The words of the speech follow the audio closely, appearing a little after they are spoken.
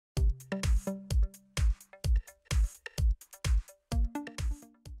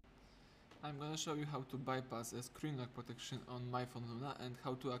I'm gonna show you how to bypass a screen lock protection on myPhone Luna and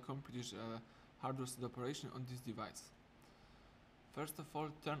how to accomplish a hard reset operation on this device. First of all,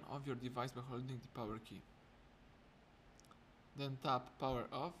 turn off your device by holding the power key. Then tap power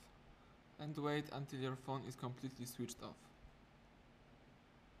off and wait until your phone is completely switched off.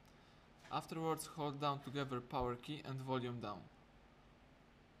 Afterwards, hold down together power key and volume down.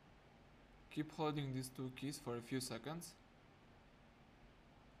 Keep holding these two keys for a few seconds.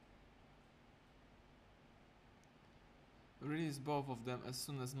 Release both of them as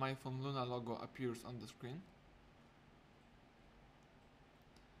soon as myPhone Luna logo appears on the screen.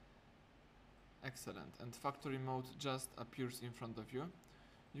 Excellent, and factory mode just appears in front of you.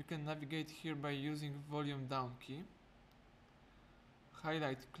 You can navigate here by using volume down key.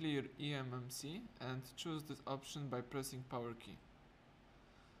 Highlight clear eMMC and choose this option by pressing power key.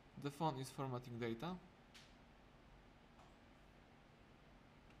 The phone is formatting data.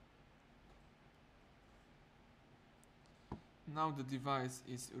 Now the device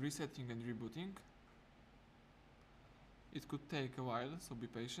is resetting and rebooting. It could take a while, so be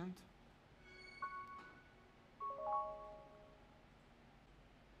patient.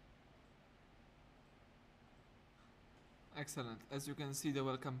 Excellent. As you can see, the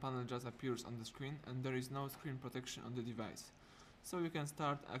welcome panel just appears on the screen and there is no screen protection on the device. So you can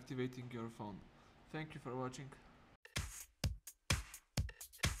start activating your phone. Thank you for watching.